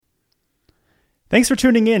Thanks for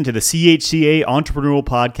tuning in to the CHCA Entrepreneurial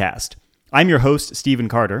Podcast. I'm your host, Stephen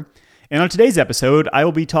Carter, and on today's episode, I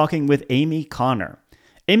will be talking with Amy Connor.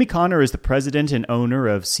 Amy Connor is the president and owner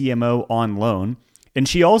of CMO On Loan, and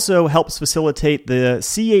she also helps facilitate the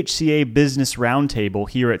CHCA Business Roundtable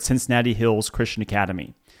here at Cincinnati Hills Christian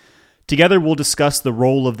Academy. Together, we'll discuss the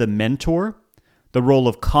role of the mentor, the role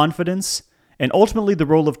of confidence, and ultimately the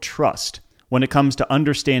role of trust when it comes to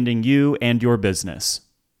understanding you and your business.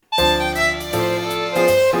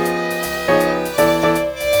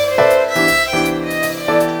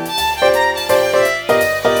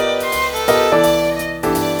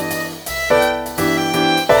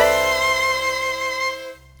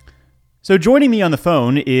 So joining me on the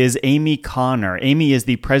phone is Amy Connor. Amy is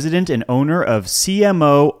the president and owner of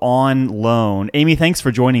CMO On Loan. Amy, thanks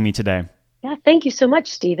for joining me today. Yeah, thank you so much,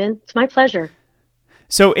 Stephen. It's my pleasure.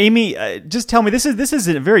 So Amy, just tell me, this is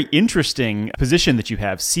a very interesting position that you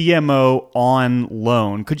have, CMO On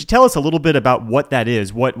Loan. Could you tell us a little bit about what that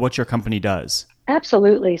is, what your company does?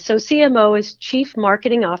 Absolutely. So CMO is Chief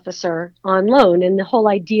Marketing Officer on Loan, and the whole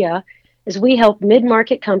idea is we help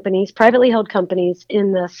mid-market companies, privately held companies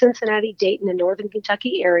in the Cincinnati, Dayton, and Northern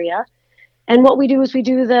Kentucky area. And what we do is we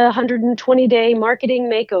do the 120-day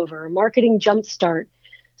marketing makeover, marketing jumpstart,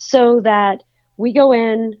 so that we go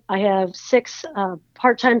in. I have 6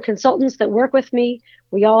 part-time consultants that work with me.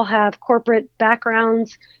 We all have corporate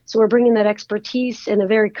backgrounds, so we're bringing that expertise in a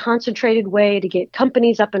very concentrated way to get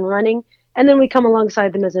companies up and running. And then we come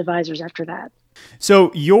alongside them as advisors after that.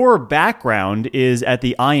 So your background is at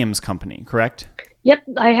the IAMS company, correct? Yep.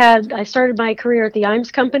 I started my career at the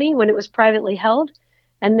IAMS company when it was privately held,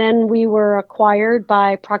 and then we were acquired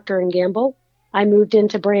by Procter & Gamble. I moved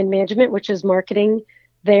into brand management, which is marketing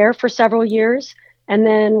there for several years, and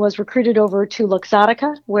then was recruited over to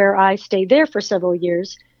Luxottica, where I stayed there for several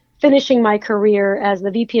years, finishing my career as the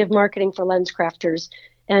VP of marketing for LensCrafters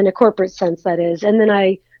in a corporate sense, that is. And then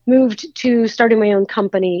I moved to starting my own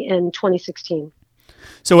company in 2016.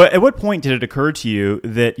 So at what point did it occur to you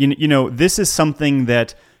that, this is something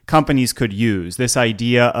that companies could use, this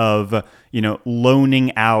idea of,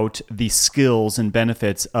 loaning out the skills and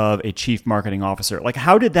benefits of a chief marketing officer? Like,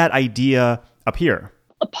 how did that idea appear?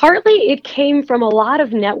 Partly it came from a lot of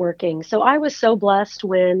networking. So I was so blessed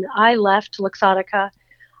when I left Luxottica.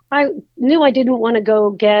 I knew I didn't want to go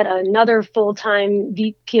get another full-time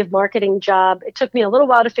VP of marketing job. It took me a little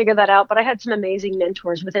while to figure that out, but I had some amazing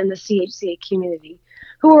mentors within the CHCA community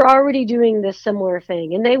who were already doing this similar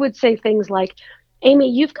thing. And they would say things like,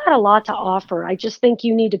 Amy, you've got a lot to offer. I just think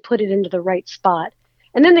you need to put it into the right spot.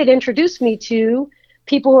 And then they'd introduce me to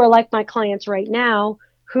people who are like my clients right now,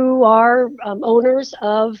 who are owners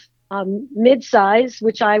of mid-size,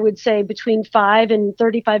 which I would say between 5 and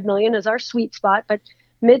 35 million is our sweet spot, but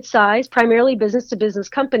mid-size, primarily business-to-business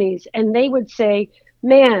companies. And they would say,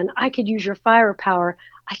 man, I could use your firepower.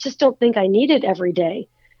 I just don't think I need it every day.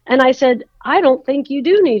 And I said, I don't think you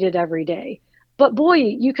do need it every day. But boy,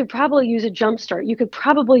 you could probably use a jumpstart. You could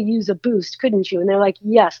probably use a boost, couldn't you? And they're like,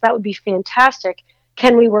 yes, that would be fantastic.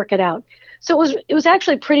 Can we work it out? So it was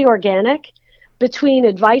actually pretty organic between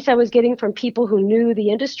advice I was getting from people who knew the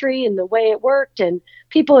industry and the way it worked, and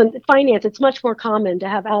people in finance. It's much more common to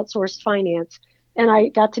have outsourced finance. And I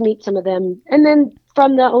got to meet some of them. And then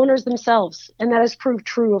from the owners themselves. And that has proved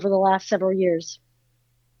true over the last several years.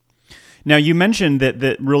 Now, you mentioned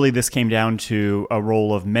that really this came down to a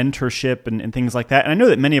role of mentorship and things like that. And I know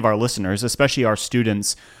that many of our listeners, especially our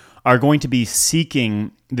students, are going to be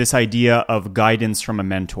seeking this idea of guidance from a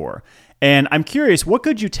mentor. And I'm curious, what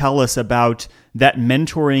could you tell us about that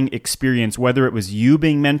mentoring experience, whether it was you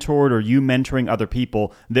being mentored or you mentoring other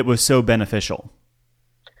people, that was so beneficial?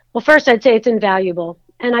 Well, first, I'd say it's invaluable.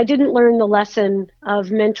 And I didn't learn the lesson of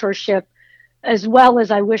mentorship as well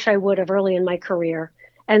as I wish I would have early in my career.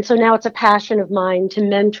 And so now it's a passion of mine to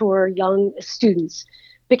mentor young students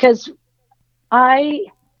because I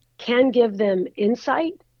can give them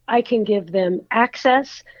insight. I can give them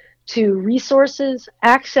access to resources,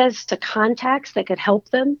 access to contacts that could help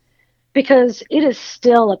them, because it is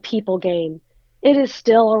still a people game. It is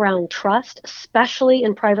still around trust, especially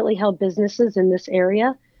in privately held businesses in this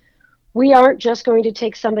area. We aren't just going to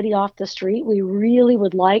take somebody off the street. We really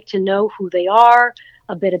would like to know who they are,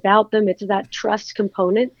 a bit about them. It's that trust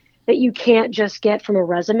component that you can't just get from a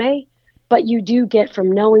resume, but you do get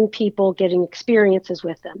from knowing people, getting experiences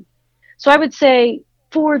with them. So I would say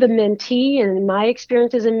for the mentee, and my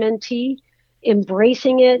experience as a mentee,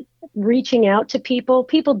 embracing it, reaching out to people.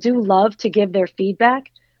 People do love to give their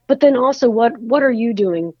feedback, but then also what are you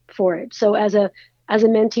doing for it? So as a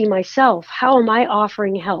mentee myself, how am I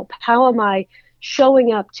offering help? How am I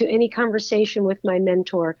showing up to any conversation with my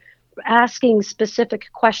mentor, asking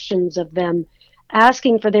specific questions of them,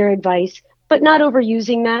 asking for their advice, but not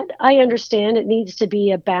overusing that. I understand it needs to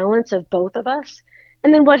be a balance of both of us.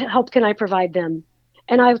 And then what help can I provide them?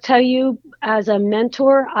 And I'll tell you, as a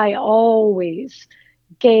mentor, I always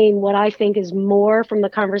gain what I think is more from the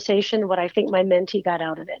conversation, what I think my mentee got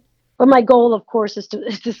out of it. But my goal, of course, is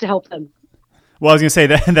just to help them. Well, I was going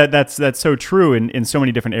to say that's so true in so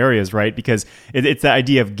many different areas, right? Because it's the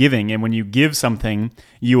idea of giving. And when you give something,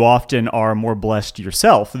 you often are more blessed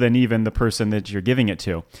yourself than even the person that you're giving it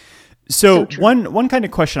to. So one kind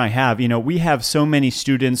of question I have, we have so many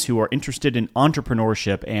students who are interested in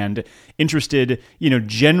entrepreneurship and interested,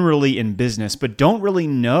 generally in business, but don't really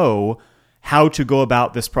know how to go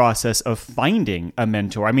about this process of finding a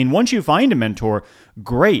mentor. I mean, once you find a mentor,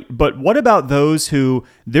 great. But what about those who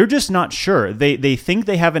they're just not sure? They think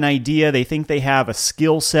they have an idea. They think they have a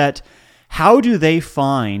skill set. How do they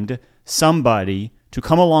find somebody to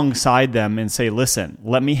come alongside them and say, listen,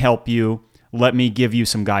 let me help you. Let me give you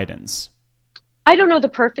some guidance? I don't know the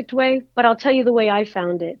perfect way, but I'll tell you the way I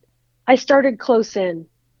found it. I started close in.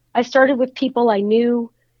 I started with people I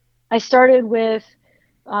knew. I started with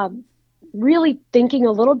really thinking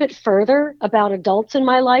a little bit further about adults in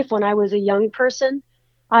my life when I was a young person.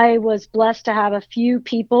 I was blessed to have a few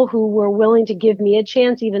people who were willing to give me a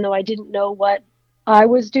chance, even though I didn't know what I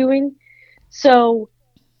was doing. So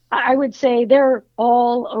I would say they're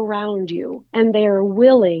all around you, and they're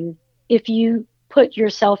willing if you put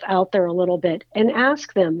yourself out there a little bit and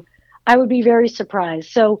ask them. I would be very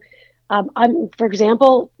surprised. So for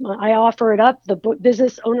example, I offer it up, the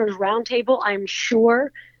Business Owners Roundtable. I'm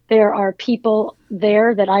sure there are people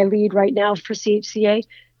there that I lead right now for CHCA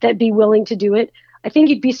that be willing to do it. I think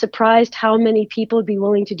you'd be surprised how many people would be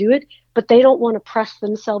willing to do it, but they don't want to press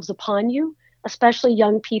themselves upon you, especially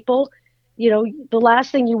young people. The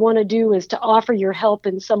last thing you want to do is to offer your help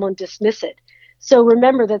and someone dismiss it. So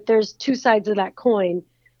remember that there's two sides of that coin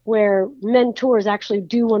where mentors actually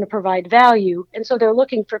do want to provide value. And so they're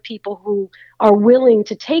looking for people who are willing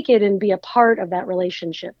to take it and be a part of that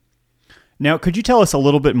relationship. Now, could you tell us a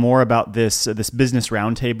little bit more about this business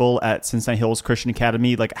roundtable at Cincinnati Hills Christian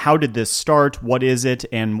Academy? Like, how did this start? What is it?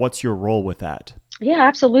 And what's your role with that? Yeah,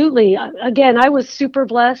 absolutely. Again, I was super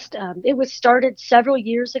blessed. It was started several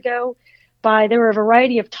years ago there were a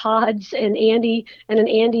variety of Todds and Andy and an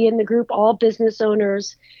Andy in the group, all business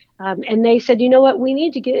owners. And they said, you know what, we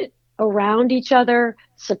need to get around each other,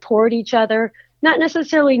 support each other, not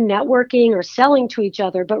necessarily networking or selling to each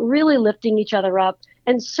other, but really lifting each other up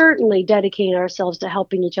and certainly dedicating ourselves to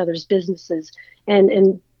helping each other's businesses and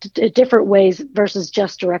in different ways versus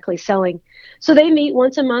just directly selling. So they meet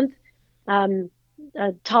once a month.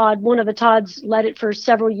 Todd, one of the Todds, led it for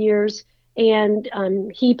several years, and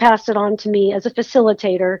he passed it on to me as a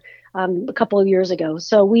facilitator a couple of years ago.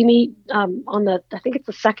 So we meet I think it's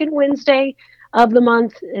the second Wednesday of the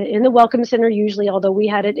month in the Welcome Center usually, although we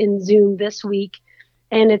had it in Zoom this week,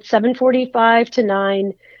 and it's 7:45 to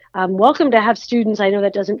 9. Welcome to have students. I know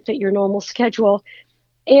that doesn't fit your normal schedule.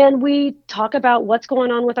 And we talk about what's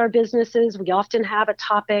going on with our businesses. We often have a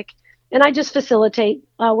topic, and I just facilitate.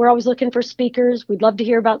 We're always looking for speakers. We'd love to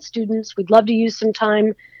hear about students. We'd love to use some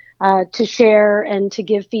time to share and to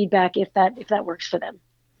give feedback if that works for them.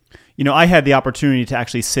 I had the opportunity to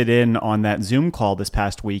actually sit in on that Zoom call this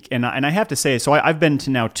past week, and I have to say, so I've been to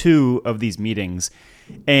now 2 of these meetings,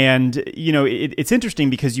 and it's interesting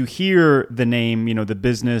because you hear the name, the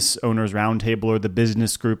Business Owners Roundtable or the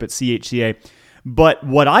business group at CHCA, but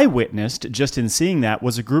what I witnessed just in seeing that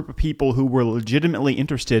was a group of people who were legitimately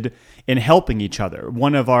interested in helping each other.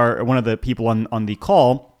 One of the people on the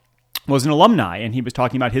call was an alumni, and he was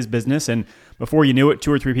talking about his business, and before you knew it,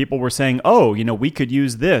 2 or 3 people were saying, oh, we could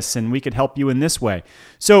use this and we could help you in this way.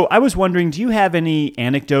 So I was wondering, do you have any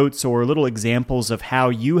anecdotes or little examples of how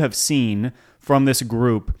you have seen from this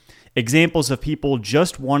group examples of people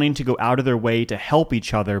just wanting to go out of their way to help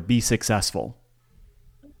each other be successful?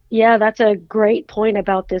 Yeah, that's a great point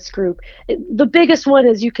about this group. The biggest one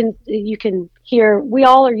is you can hear we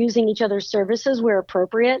all are using each other's services where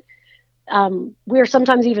appropriate. We're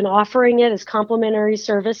sometimes even offering it as complimentary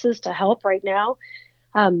services to help right now.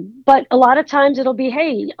 But a lot of times it'll be,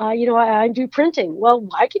 hey, I do printing. Well,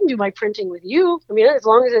 I can do my printing with you. I mean, as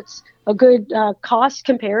long as it's a good cost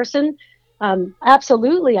comparison,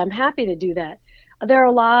 absolutely, I'm happy to do that. There are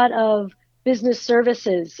a lot of business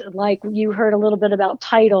services, like you heard a little bit about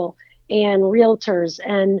title and realtors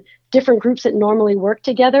and different groups that normally work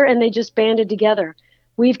together, and they just banded together.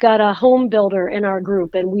 We've got a home builder in our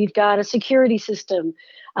group, and we've got a security system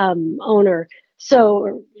owner.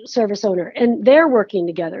 So service owner, and they're working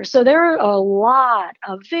together. So there are a lot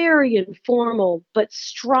of very informal but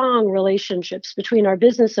strong relationships between our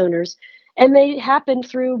business owners, and they happen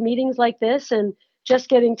through meetings like this and just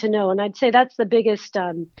getting to know. And I'd say that's the biggest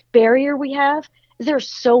barrier we have. Is there are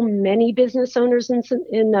so many business owners in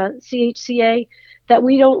CHCA that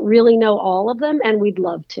we don't really know all of them, and we'd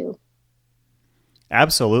love to.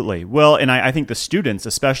 Absolutely. Well, and I think the students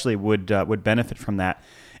especially would benefit from that.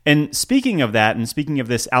 And speaking of that, and speaking of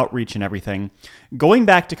this outreach and everything, going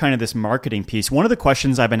back to kind of this marketing piece, one of the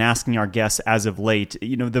questions I've been asking our guests as of late,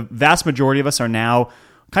 the vast majority of us are now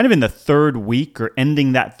kind of in the third week or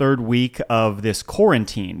ending that third week of this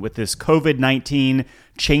quarantine with this COVID-19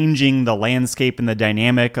 changing the landscape and the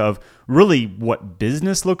dynamic of really what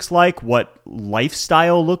business looks like, what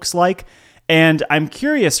lifestyle looks like. And I'm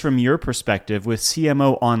curious from your perspective with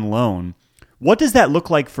CMO on Loan, what does that look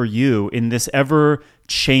like for you in this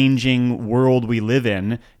ever-changing world we live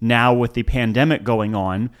in now with the pandemic going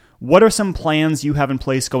on? What are some plans you have in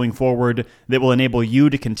place going forward that will enable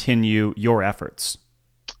you to continue your efforts?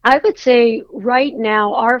 I would say right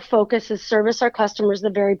now our focus is service our customers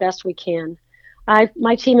the very best we can.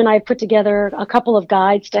 My team and I have put together a couple of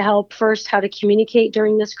guides to help. First, how to communicate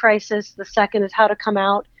during this crisis. The second is how to come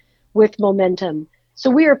out with momentum. So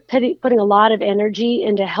we are putting a lot of energy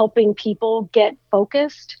into helping people get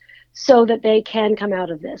focused so that they can come out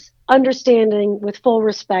of this. Understanding with full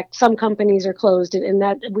respect, some companies are closed, and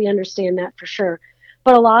that we understand that for sure.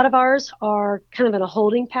 But a lot of ours are kind of in a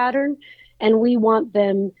holding pattern, and we want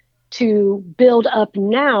them to build up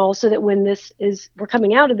now so that when we're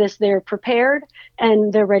coming out of this, they're prepared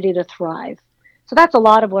and they're ready to thrive. So that's a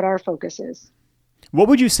lot of what our focus is. What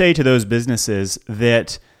would you say to those businesses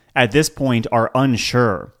that at this point are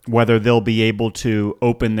unsure whether they'll be able to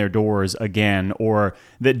open their doors again, or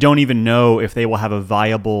that don't even know if they will have a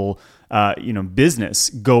viable business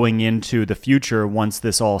going into the future once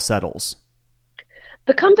this all settles?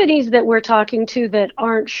 The companies that we're talking to that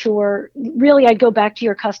aren't sure, really, I'd go back to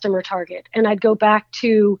your customer target, and I'd go back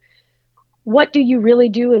to what do you really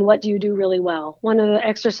do and what do you do really well. One of the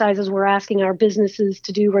exercises we're asking our businesses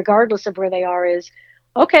to do, regardless of where they are, is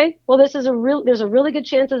okay, well, there's a really good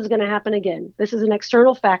chance this is going to happen again. This is an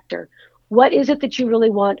external factor. What is it that you really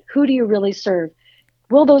want? Who do you really serve?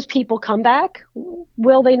 Will those people come back?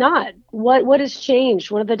 Will they not? What has changed?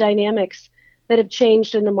 What are the dynamics that have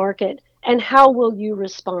changed in the market? And how will you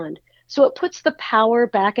respond? So it puts the power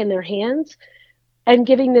back in their hands and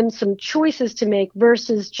giving them some choices to make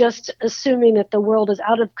versus just assuming that the world is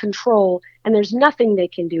out of control and there's nothing they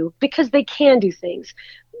can do, because they can do things.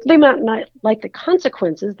 They might not like the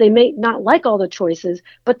consequences. They may not like all the choices,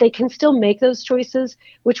 but they can still make those choices,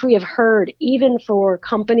 which we have heard even for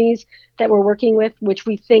companies that we're working with, which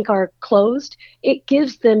we think are closed. It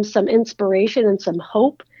gives them some inspiration and some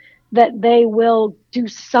hope that they will do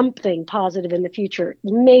something positive in the future.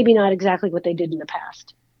 Maybe not exactly what they did in the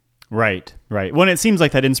past. Right. Well, it seems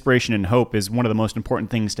like that inspiration and hope is one of the most important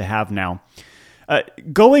things to have now.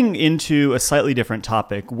 Going into a slightly different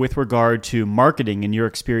topic with regard to marketing and your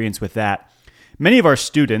experience with that, many of our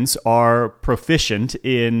students are proficient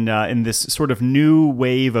in this sort of new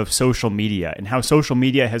wave of social media and how social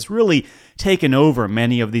media has really taken over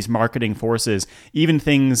many of these marketing forces, even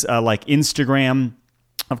things like Instagram.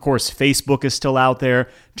 Of course, Facebook is still out there,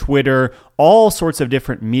 Twitter, all sorts of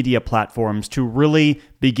different media platforms to really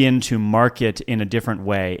begin to market in a different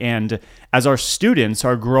way. And as our students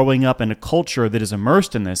are growing up in a culture that is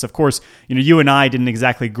immersed in this, of course, you and I didn't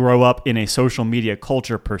exactly grow up in a social media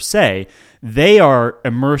culture per se. They are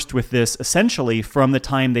immersed with this essentially from the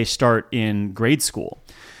time they start in grade school.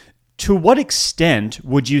 To what extent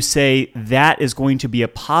would you say that is going to be a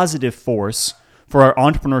positive force for our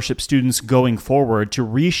entrepreneurship students going forward to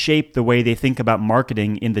reshape the way they think about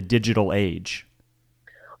marketing in the digital age?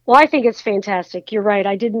 Well, I think it's fantastic. You're right.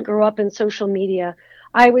 I didn't grow up in social media.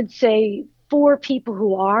 I would say for people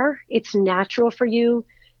who are, it's natural for you.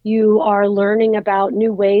 You are learning about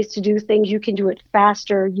new ways to do things. You can do it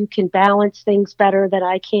faster. You can balance things better than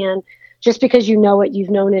I can. Just because you know it, you've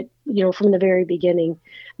known it, from the very beginning.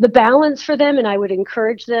 The balance for them, and I would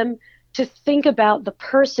encourage them to think about the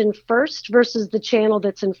person first versus the channel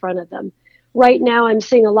that's in front of them. Right now, I'm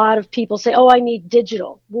seeing a lot of people say, I need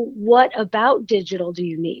digital. Well, what about digital do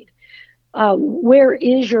you need? Where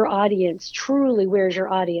is your audience? Truly, where's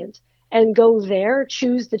your audience? And go there,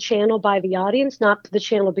 choose the channel by the audience, not the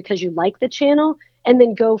channel because you like the channel, and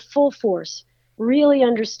then go full force. Really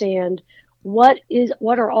understand what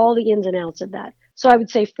are all the ins and outs of that. So I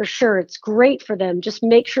would say for sure, it's great for them. Just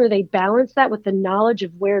make sure they balance that with the knowledge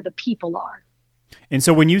of where the people are. And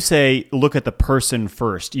so when you say look at the person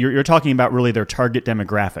first, you're talking about really their target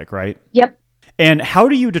demographic, right? Yep. And how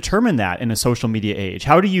do you determine that in a social media age?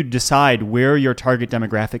 How do you decide where your target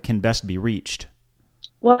demographic can best be reached?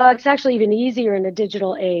 Well, it's actually even easier in a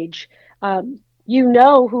digital age. You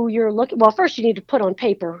know who you're looking. Well, first you need to put on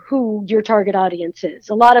paper who your target audience is.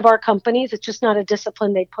 A lot of our companies, it's just not a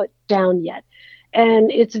discipline they put down yet.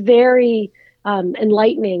 And it's very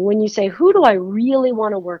enlightening when you say, who do I really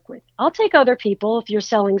want to work with? I'll take other people if you're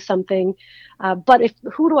selling something, but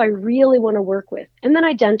who do I really want to work with? And then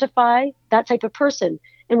identify that type of person.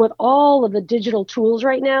 And with all of the digital tools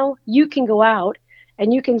right now, you can go out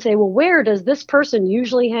and you can say, well, where does this person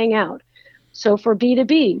usually hang out? So for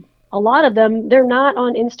B2B, a lot of them, they're not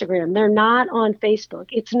on Instagram. They're not on Facebook.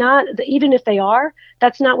 It's not, even if they are,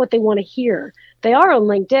 that's not what they want to hear. They are on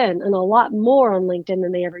LinkedIn, and a lot more on LinkedIn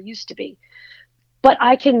than they ever used to be. But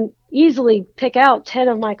I can easily pick out 10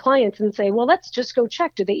 of my clients and say, well, let's just go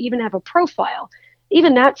check. Do they even have a profile?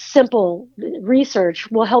 Even that simple research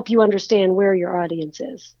will help you understand where your audience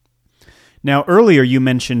is. Now, earlier you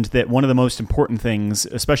mentioned that one of the most important things,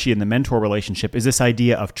 especially in the mentor relationship, is this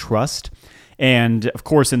idea of trust. And of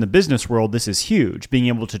course, in the business world, this is huge, being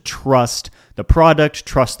able to trust the product,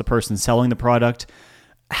 trust the person selling the product.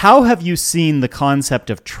 How have you seen the concept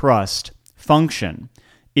of trust function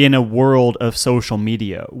in a world of social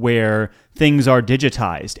media where things are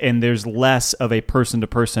digitized and there's less of a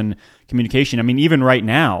person-to-person communication? I mean, even right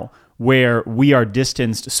now, where we are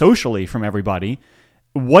distanced socially from everybody,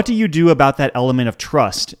 what do you do about that element of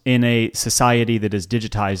trust in a society that is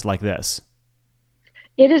digitized like this?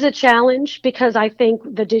 It is a challenge because I think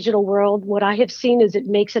the digital world, what I have seen is it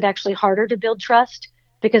makes it actually harder to build trust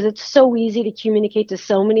because it's so easy to communicate to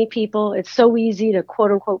so many people. It's so easy to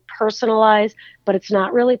quote unquote personalize, but it's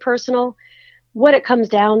not really personal. What it comes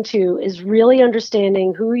down to is really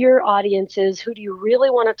understanding who your audience is, who do you really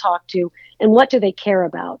want to talk to, and what do they care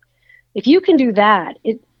about. If you can do that,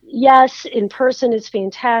 yes, in person is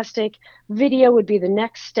fantastic. Video would be the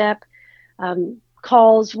next step.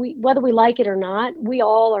 Calls, whether we like it or not, we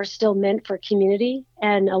all are still meant for community,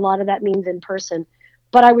 and a lot of that means in person.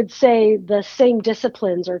 But I would say the same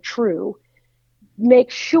disciplines are true.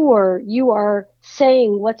 Make sure you are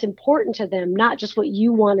saying what's important to them, not just what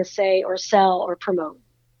you want to say or sell or promote.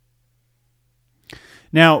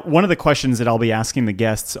 Now, one of the questions that I'll be asking the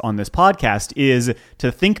guests on this podcast is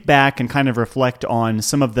to think back and kind of reflect on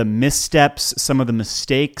some of the missteps, some of the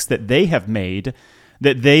mistakes that they have made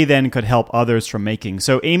that they then could help others from making.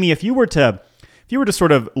 So, Amy, if you were to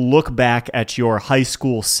sort of look back at your high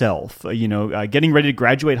school self, getting ready to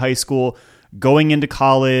graduate high school, going into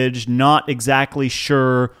college, not exactly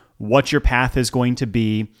sure what your path is going to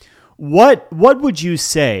be, what would you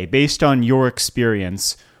say, based on your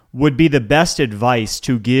experience, would be the best advice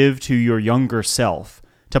to give to your younger self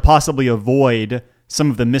to possibly avoid some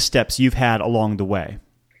of the missteps you've had along the way?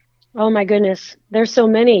 Oh my goodness, there's so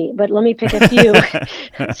many, but let me pick a few.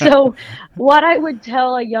 So what I would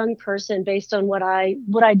tell a young person based on what I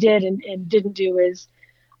did and didn't do is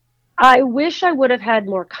I wish I would have had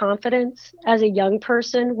more confidence as a young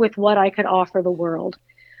person with what I could offer the world.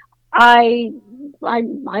 I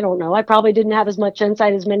don't know. I probably didn't have as much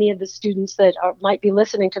insight as many of the students that might be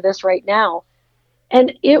listening to this right now.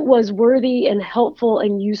 And it was worthy and helpful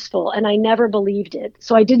and useful, and I never believed it.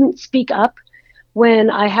 So I didn't speak up when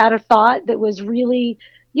I had a thought that was really,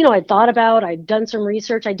 I'd thought about, I'd done some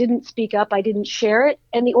research, I didn't speak up, I didn't share it,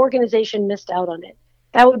 and the organization missed out on it.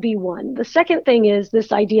 That would be one. The second thing is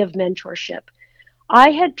this idea of mentorship.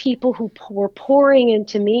 I had people who were pouring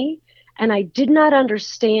into me, and I did not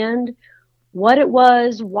understand what it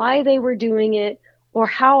was, why they were doing it, or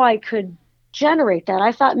how I could generate that.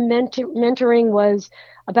 I thought mentoring was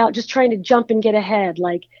about just trying to jump and get ahead,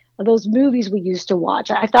 like those movies we used to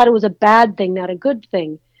watch. I thought it was a bad thing, not a good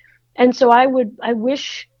thing. And so I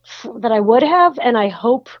wish that I would have, and I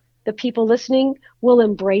hope the people listening will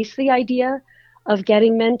embrace the idea of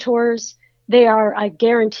getting mentors. I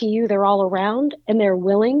guarantee you, they're all around and they're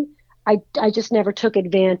willing. I just never took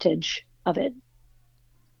advantage of it.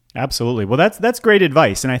 Absolutely. Well, that's great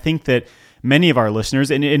advice. And I think that many of our listeners,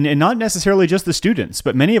 and not necessarily just the students,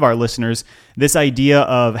 but many of our listeners, this idea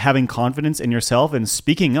of having confidence in yourself and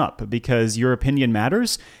speaking up because your opinion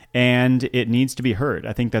matters and it needs to be heard.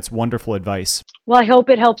 I think that's wonderful advice. Well, I hope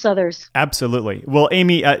it helps others. Absolutely. Well,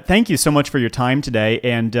 Amy, thank you so much for your time today,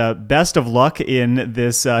 and best of luck in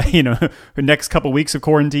this, next couple weeks of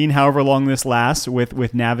quarantine, however long this lasts,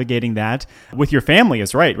 with navigating that with your family.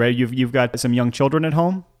 Is right? You've got some young children at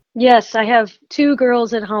home. Yes, I have 2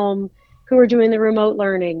 girls at home who are doing the remote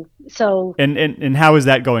learning. So and how is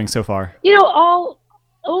that going so far?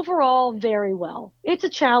 Overall, very well. It's a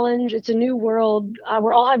challenge. It's a new world.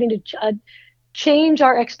 We're all having to change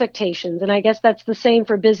our expectations. And I guess that's the same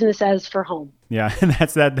for business as for home. Yeah,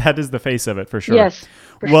 that is the face of it for sure. Yes.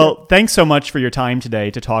 Well, thanks so much for your time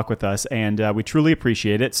today to talk with us, and we truly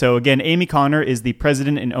appreciate it. So again, Amy Conner is the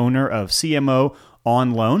president and owner of CMO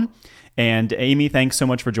On Loan. And Amy, thanks so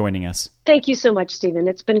much for joining us. Thank you so much, Stephen.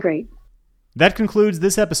 It's been great. That concludes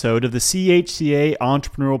this episode of the CHCA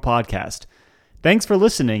Entrepreneurial Podcast. Thanks for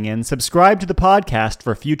listening, and subscribe to the podcast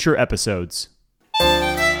for future episodes.